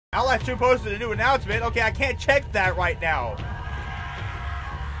Outlast 2 posted a new announcement. Okay, I can't check that right now.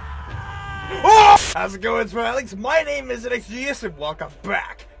 Oh! How's it going, Smilings? My name is TheNextGenius and welcome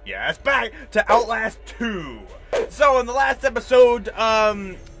back. Yes, back to Outlast 2. So, in the last episode,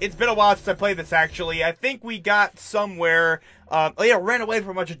 it's been a while since I played this, actually. I think we got somewhere, ran away from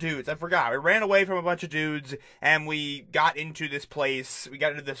a bunch of dudes. I forgot. We ran away from a bunch of dudes, and we got into this place. We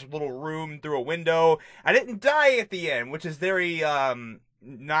got into this little room through a window. I didn't die at the end, which is very,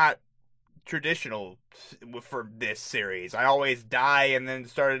 not traditional for this series. I always die and then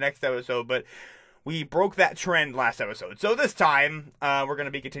start the next episode, but we broke that trend last episode. So this time, we're going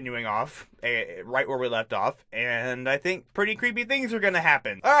to be continuing off right where we left off, and I think pretty creepy things are going to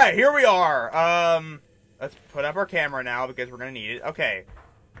happen. Alright, here we are. Let's put up our camera now because we're going to need it. Okay.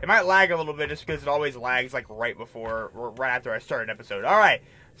 It might lag a little bit just because it always lags like right before, or right after I start an episode. Alright.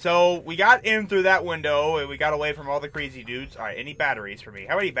 So, we got in through that window, and we got away from all the crazy dudes. Alright, any batteries for me?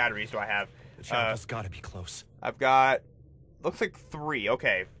 How many batteries do I have? The chapel's gotta be close. I've got, looks like 3.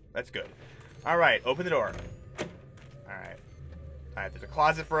 Okay, that's good. Alright, open the door. Alright. Alright, there's a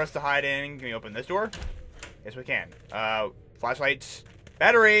closet for us to hide in. Can we open this door? Yes, we can. Flashlight.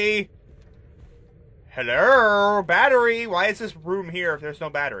 Battery! Hello? Battery! Why is this room here if there's no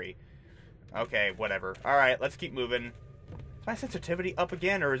battery? Okay, whatever. Alright, let's keep moving. Is my sensitivity up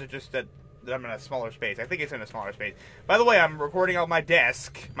again, or is it just that I'm in a smaller space? I think it's in a smaller space. By the way, I'm recording on my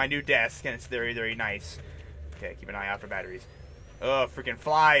desk, my new desk, and it's very, very nice. Okay, keep an eye out for batteries. Ugh, freaking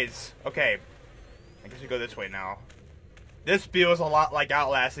flies. Okay, I guess we go this way now. This feels a lot like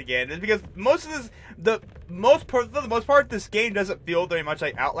Outlast again. It's because most of this, for the most part, this game doesn't feel very much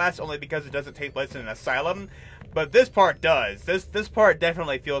like Outlast, only because it doesn't take place in an asylum. But this part does. This part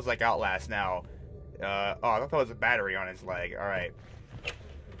definitely feels like Outlast now. Oh, I thought that was a battery on his leg. Alright.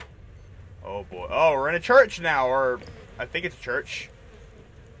 Oh, boy. Oh, we're in a church now, or I think it's a church.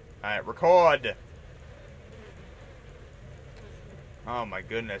 Alright, record. Oh, my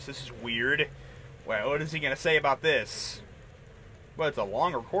goodness. This is weird. Wait, what is he going to say about this? Well, it's a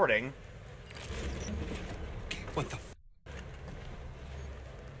long recording. What the f?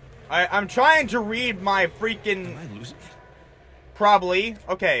 I'm trying to read my freaking... Am I losing it? Probably.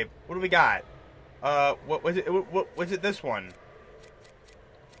 Okay, what do we got? What was it? What was it? This one?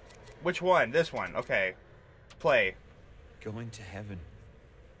 Which one? This one. Okay. Play. Going to heaven.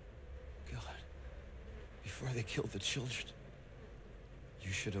 God. Before they killed the children.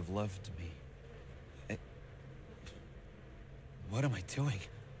 You should have loved me. What am I doing?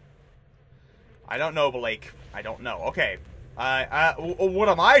 I don't know, Blake. I don't know. Okay. What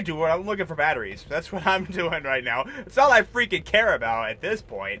am I doing? I'm looking for batteries. That's what I'm doing right now. It's all I freaking care about at this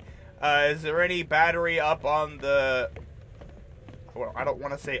point. Is there any battery up on the... Well, I don't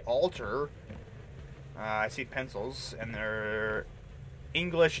want to say altar. I see pencils, and they're...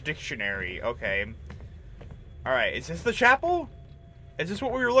 English dictionary. Okay. Alright, is this the chapel? Is this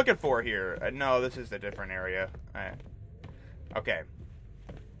what we were looking for here? No, this is a different area. Okay.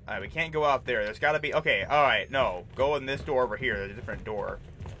 We can't go out there. There's got to be... Okay, alright, no. Go in this door over here. There's a different door.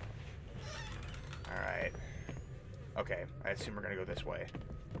 Alright. Okay, I assume we're going to go this way.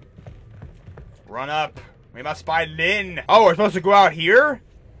 Run up. We must find Lynn. Oh, we're supposed to go out here?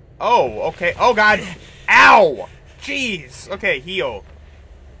 Oh, okay. Oh, God. Ow! Jeez. Okay, heal.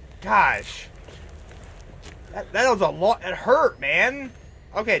 Gosh. That was a lot. It hurt, man.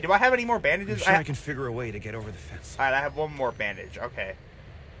 Okay, do I have any more bandages? I'm sure I can figure a way to get over the fence. Alright, I have one more bandage. Okay.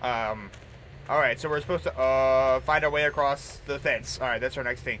 Alright, so we're supposed to, find our way across the fence. Alright, that's our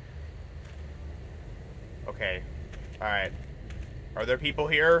next thing. Okay. Alright. Are there people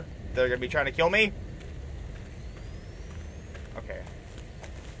here? They're gonna be trying to kill me? Okay.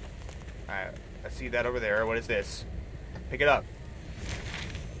 Alright, I see that over there. What is this? Pick it up.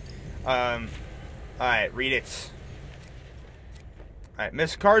 Alright, read it. Alright,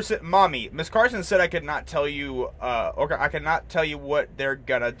 Miss Carson, Mommy. Miss Carson said I could not tell you, or I could not tell you what they're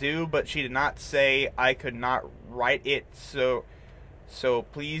gonna do, but she did not say I could not write it, so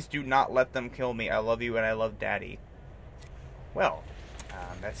please do not let them kill me. I love you and I love Daddy. Well,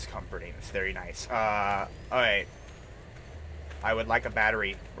 that's comforting. It's very nice. Alright. I would like a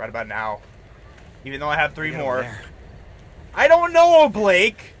battery right about now. Even though I have 3 more. I don't know,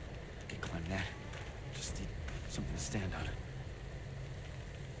 Blake! I can climb that. Just need something to stand on.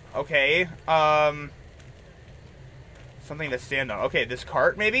 Okay, something to stand on. Okay, this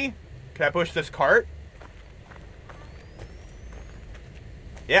cart, maybe? Can I push this cart?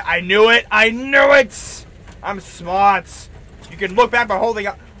 Yeah, I knew it! I knew it! I'm smart. You can look back by holding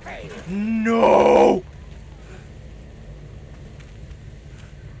up. No!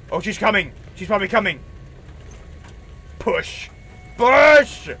 Oh, she's coming. She's probably coming. Push.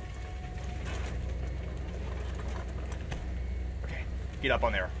 Push! Okay, get up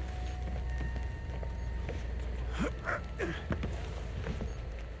on there.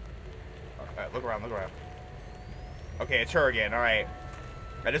 Alright, look around, look around. Okay, it's her again, alright.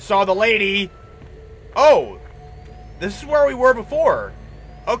 I just saw the lady. Oh! This is where we were before.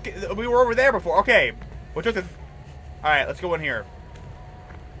 Okay, we were over there before. Okay. We took the... Alright, let's go in here.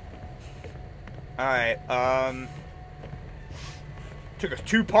 Alright, took us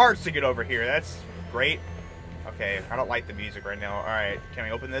 2 parts to get over here. That's great. Okay, I don't like the music right now. Alright, can I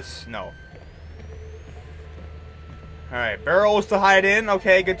open this? No. Alright, barrels to hide in.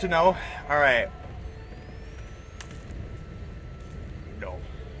 Okay, good to know. Alright. No.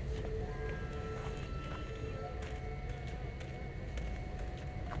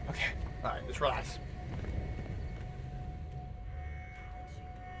 Okay, alright, just relax.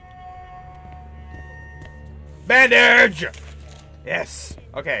 Bandage! Yes.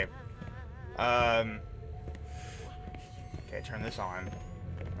 Okay. Okay, turn this on.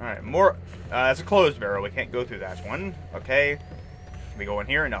 Alright, more... that's a closed barrel. We can't go through that one. Okay. Can we go in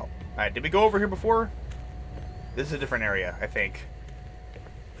here? No. Alright, did we go over here before? This is a different area, I think.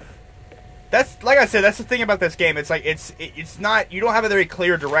 That's... Like I said, that's the thing about this game. It's like, it's not... You don't have a very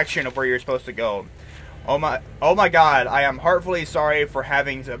clear direction of where you're supposed to go. Oh my God, I am heartfully sorry for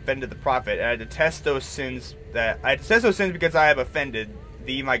having offended the prophet, and I detest those sins because I have offended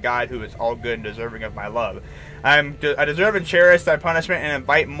thee, my God, who is all good and deserving of my love. I deserve and cherish thy punishment, and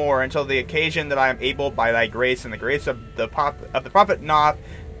invite more until the occasion that I am able by thy grace and the grace of the prophet Noth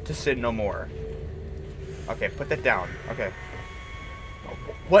to sin no more. Okay, put that down. Okay.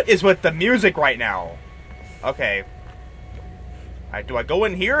 What is with the music right now? Okay. Alright, do I go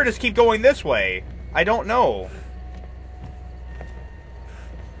in here or just keep going this way? I don't know.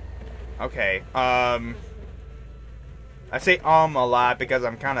 Okay, I say a lot because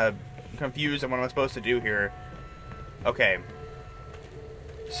I'm kind of confused on what I'm supposed to do here. Okay.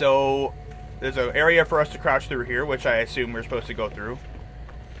 So, there's an area for us to crouch through here, which I assume we're supposed to go through.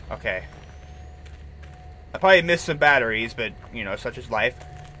 Okay. I probably missed some batteries, but, you know, such is life.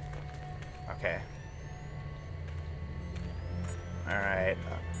 Okay. Alright.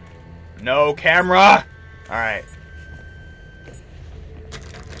 No camera! Alright.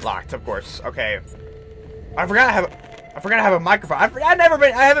 Locked, of course. Okay. I forgot I have a microphone. I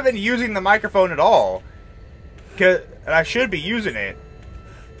haven't been using the microphone at all. And I should be using it.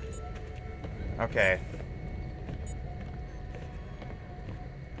 Okay.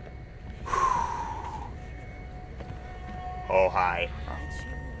 Oh, hi.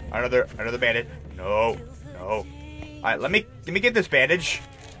 Another bandage. No. No. Alright, let me get this bandage.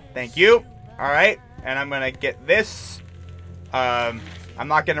 Thank you. Alright. And I'm gonna get this. I'm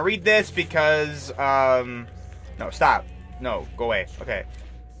not gonna read this because, no, stop. No, go away. Okay.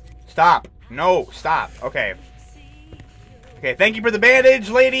 Stop. No, stop. Okay. Okay, thank you for the bandage,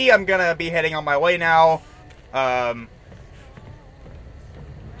 lady. I'm gonna be heading on my way now. Alright,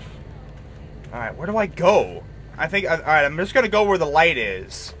 where do I go? I think, alright, I'm just gonna go where the light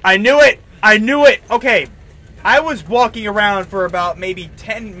is. I knew it! I knew it! Okay. I was walking around for about maybe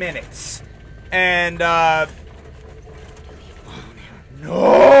 10 minutes. And, no!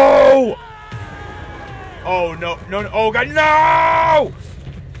 Oh, no, no, no, oh, God, no!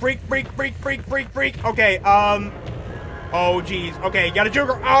 Freak, freak, freak, freak, freak, freak. Okay, oh, jeez. Okay, got a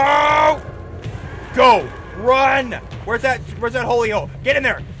Joker. Oh! Go! Run! Where's that holy hole? Get in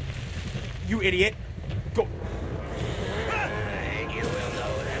there! You idiot. Go.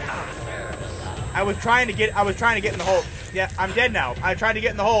 I was trying to get in the hole. Yeah, I'm dead now. I tried to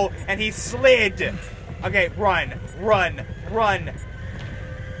get in the hole, and he slid. Okay, run, run, run.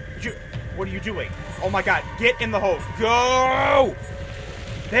 What are you doing? Oh my God, get in the hole. Go!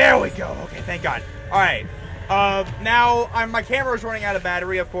 There we go. Okay, thank God. Alright. Now, my camera's running out of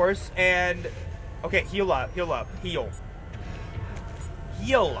battery, of course, and... Okay, heal up, heal up, heal.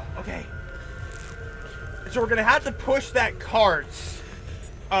 Heal. Okay. So we're gonna have to push that cart.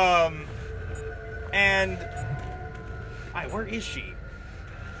 And... Alright, where is she?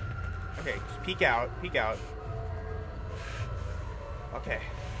 Okay, just peek out, peek out. Okay.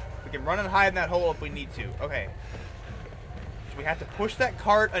 We can run and hide in that hole if we need to. Okay. So we have to push that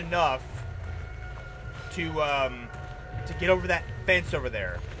cart enough to get over that fence over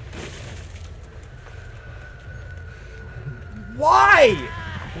there. Why?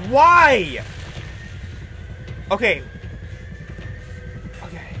 Why? Okay.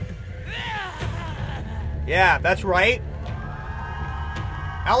 Okay. Yeah, that's right.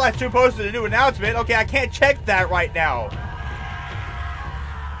 Outlast 2 posted a new announcement. Okay, I can't check that right now.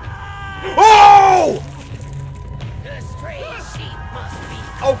 Oh! The stray sheep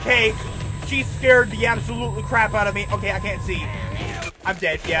Okay, she scared the absolute crap out of me. Okay, I can't see. I'm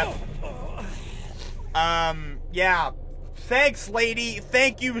dead, yeah. Yeah. Thanks, lady.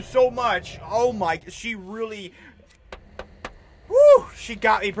 Thank you so much. Oh my, she really... Woo! She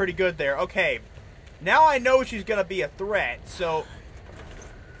got me pretty good there. Okay. Now I know she's gonna be a threat, so...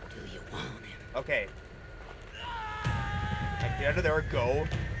 Do you want him? Okay. I get under there, go.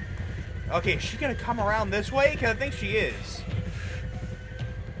 Okay, is she gonna come around this way? Because I think she is.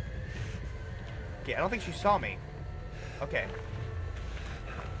 Okay, I don't think she saw me. Okay.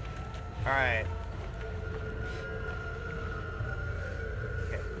 Alright.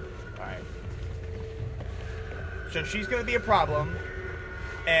 Okay. Alright. So she's gonna be a problem.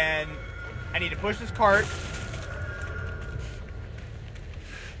 And I need to push this cart.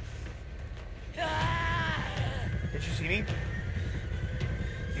 Did she see me?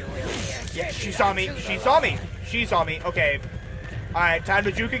 Yeah, she saw me. She saw me. She saw me. Okay. Alright, time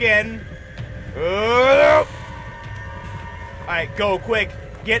to juke again. Alright, go quick.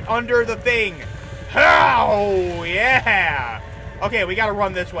 Get under the thing. Oh, yeah. Okay, we gotta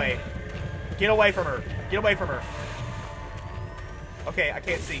run this way. Get away from her. Get away from her. Okay, I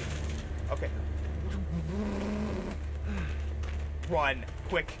can't see. Okay. Run.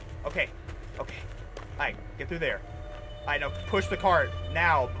 Quick. Okay. Okay. Alright, get through there. Alright, now push the cart.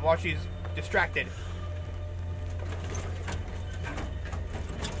 Now, while she's distracted.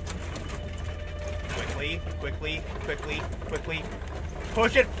 Quickly, quickly, quickly, quickly.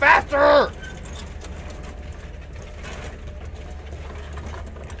 Push it faster!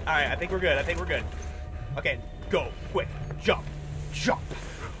 Alright, I think we're good. I think we're good. Okay, go. Quick. Jump. Jump.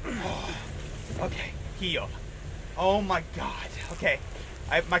 Okay, heal. Oh my god. Okay.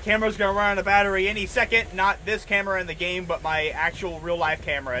 My camera's gonna run out of battery any second. Not this camera in the game, but my actual real-life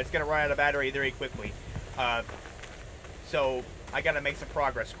camera. It's gonna run out of battery very quickly. So, I gotta make some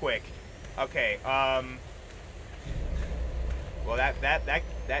progress quick. Okay, well, that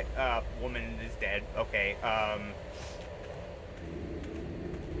woman is dead. Okay,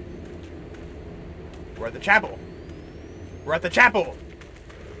 we're at the chapel. We're at the chapel.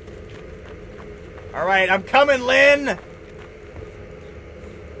 Alright, I'm coming, Lynn!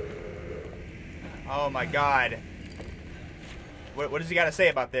 Oh my god. What does he got to say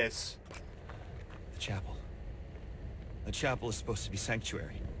about this? The chapel. The chapel is supposed to be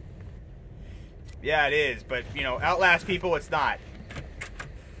sanctuary. Yeah, it is, but, you know, Outlast people, it's not.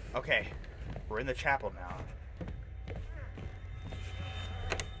 Okay, we're in the chapel now.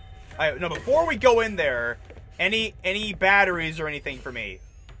 Alright, no, before we go in there, any batteries or anything for me?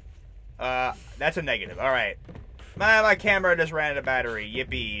 That's a negative, alright. My camera just ran out of battery,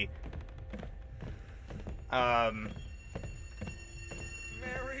 yippee.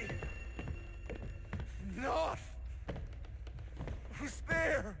 Mary! Not! Who's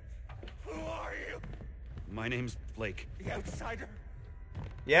there? Who are you? My name's Blake. The outsider?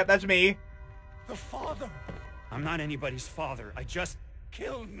 Yep, that's me. The father? I'm not anybody's father. I just...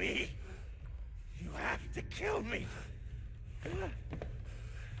 Kill me! You have to kill me!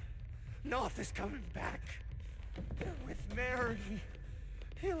 North is coming back. With Mary.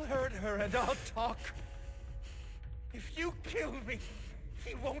 He'll hurt her and I'll talk. If you kill me,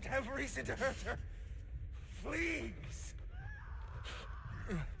 he won't have reason to hurt her. Please.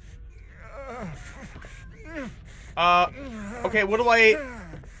 Okay, what do I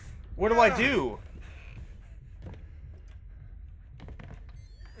do?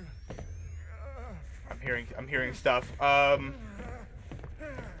 I'm hearing stuff. How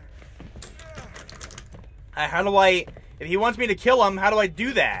do I, if he wants me to kill him, how do I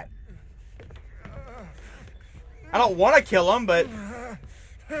do that? I don't want to kill him, but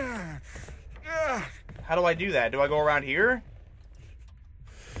how do I do that? Do I go around here?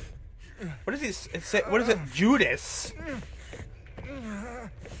 What is this? What is it? Judas.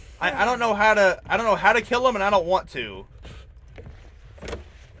 I don't know how to kill him, and I don't want to.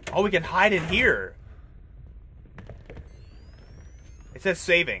 Oh, we can hide in here. It says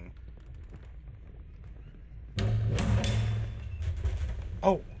saving.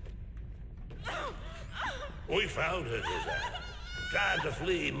 Oh. We found her, Dizzy. Trying to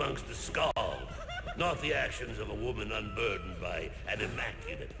flee amongst the skulls. Not the actions of a woman unburdened by an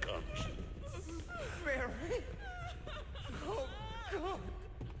immaculate conscience. Mary? Oh, God.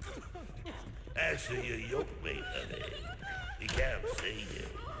 As for your yoke mate, honey, he can't see you.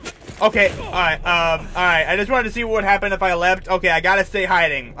 Okay, alright, I just wanted to see what would happen if I left. Okay, I gotta stay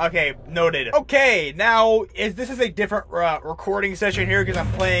hiding. Okay, noted. Okay, now, this is a different recording session here because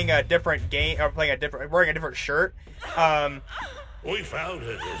I'm playing a different game, or wearing a different shirt. We found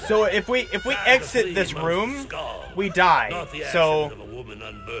her. So if we exit this room, we die. Not the So actions of a woman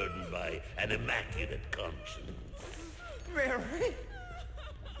unburdened by an immaculate conscience. Mary.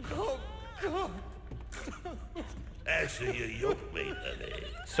 Oh, God. Actually, your yoke mate, honey.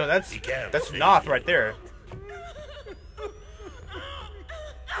 so that's He can't that's see Noth you. right there.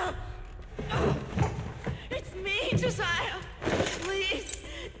 It's me, Josiah. Please,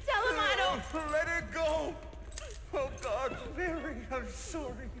 tell him I don't. Let her go. Oh, God, Mary, I'm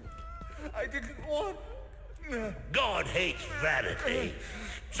sorry. I didn't want... God hates vanity.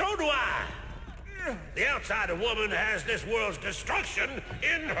 So do I. The outsider woman has this world's destruction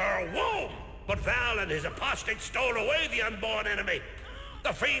in her womb. But Val and his apostate stole away the unborn enemy.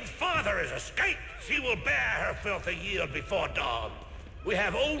 The fiend's father has escaped. She will bear her filthy yield before dawn. We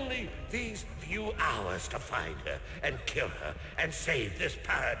have only these few hours to find her and kill her and save this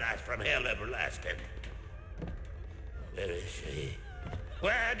paradise from hell everlasting. Where is she?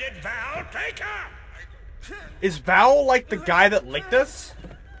 Where did Val take her? Is Val like the guy that licked us?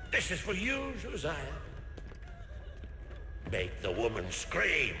 This is for you, Josiah. Make the woman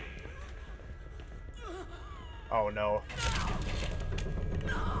scream. Oh no.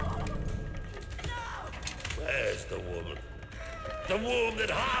 Where's the woman? The womb that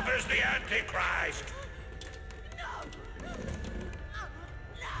harbors the Antichrist.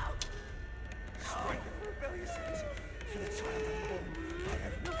 Rebellious angel. For the child unborn, I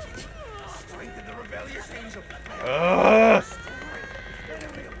have nothing. Strengthen the rebellious angel.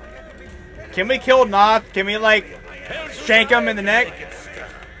 Can we kill Noth? Can we like shank him in the neck?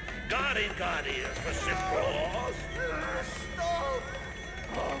 God ain't got ears for simple. Stop!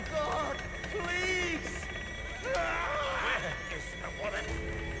 Oh, God, please! Where is the woman?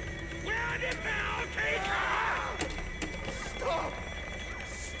 Where did Val take her? Stop!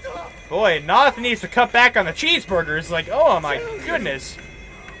 Stop! Boy, Noth needs to cut back on the cheeseburgers. Like, oh my goodness.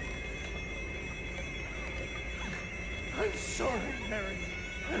 I'm sorry, Mary.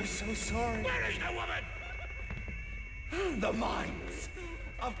 I'm so sorry. Where is the woman? The mines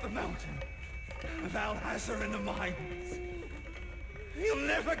of the mountain. Val has her in the mines. He'll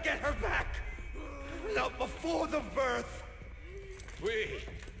never get her back. Not before the birth. We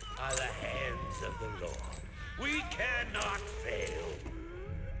are the hands of the Lord. We cannot fail.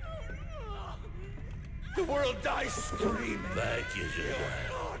 The world dies screaming. Thank you,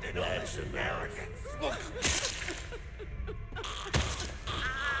 Josiah. That's American.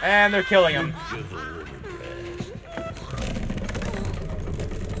 And they're killing him. Give the woman rest.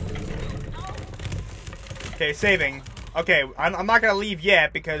 Okay, saving. Okay, I'm not gonna leave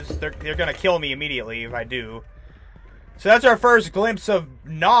yet because they're gonna kill me immediately if I do. So that's our first glimpse of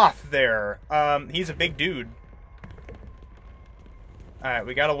Noth there. He's a big dude. Alright,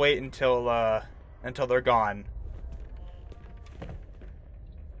 we gotta wait until they're gone.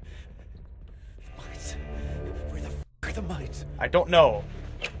 Mines. Where the f are the mines? I don't know.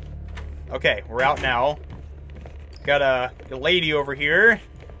 Okay, we're out now. Got a lady over here.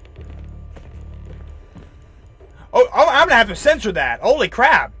 Oh, I'm gonna have to censor that. Holy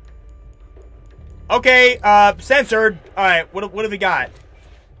crap. Okay, censored. Alright, what have we got?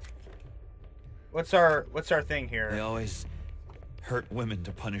 What's our thing They here? always hurt women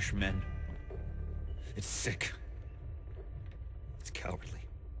to punish men. It's sick. It's cowardly.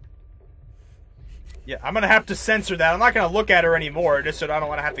 Yeah, I'm gonna have to censor that. I'm not gonna look at her anymore, just so I don't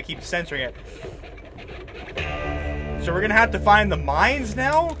want to have to keep censoring it. So we're gonna have to find the mines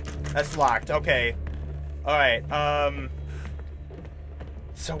now? That's locked. Okay. Alright,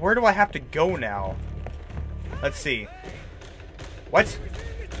 so where do I have to go now? Let's see. What?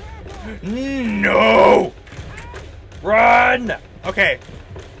 No! Run! Okay.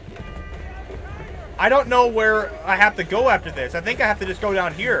 I don't know where I have to go after this. I think I have to just go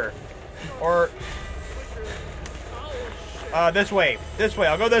down here. Or... this way. This way.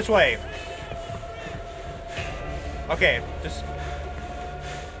 I'll go this way. Okay, just...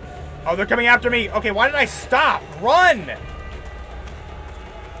 Oh, they're coming after me. Okay, why did I stop? Run!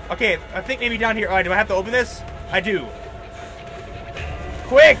 Okay, I think maybe down here. Alright, do I have to open this? I do.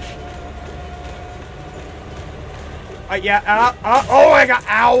 Quick! Yeah, oh, I got...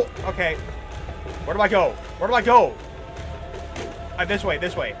 Ow! Okay. Where do I go? Where do I go? This way,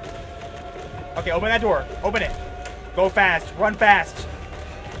 this way. Okay, open that door. Open it. Go fast. Run fast.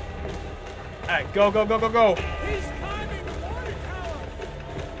 Alright, go, go, go, go, go.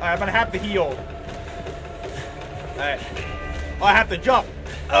 Alright, I'm gonna have to heal. Alright. Oh, I have to jump.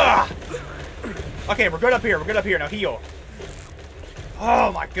 Ugh! Okay, we're good up here. We're good up here. Now heal.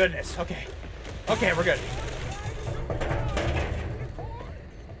 Oh my goodness. Okay. Okay, we're good.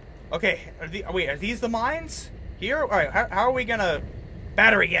 Okay. Wait, are these the mines? Here? Alright, how are we gonna...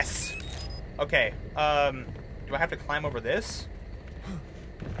 Battery, yes! Okay, do I have to climb over this?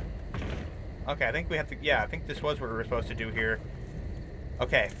 Okay, I think we have to... Yeah, I think this was what we were supposed to do here.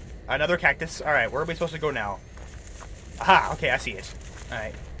 Okay, another cactus. Alright, where are we supposed to go now? Aha, okay, I see it.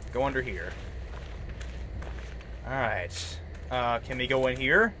 Alright, go under here. Alright, can we go in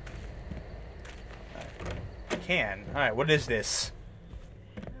here? I can. Alright, what is this?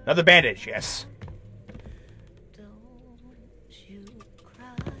 Another bandage, yes.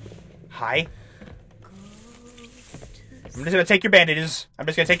 Hi. I'm just gonna take your bandages. I'm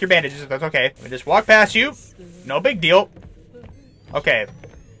just gonna take your bandages if that's okay. Let me just walk past you. No big deal. Okay.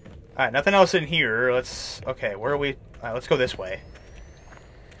 Alright, nothing else in here. Okay, where are we? Alright, let's go this way.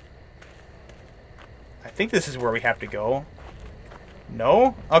 I think this is where we have to go.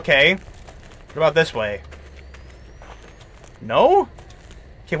 No? Okay. What about this way? No?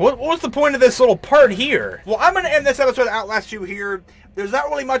 Okay, what was the point of this little part here? Well, I'm gonna end this episode of Outlast 2 here. There's not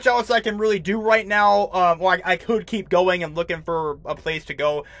really much else I can really do right now. Well, I could keep going and looking for a place to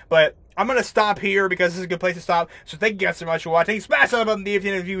go, but I'm going to stop here because this is a good place to stop. So thank you guys so much for watching. Smash that button if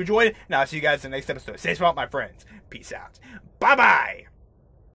you enjoyed, and I'll see you guys in the next episode. Stay smart, my friends. Peace out. Bye-bye.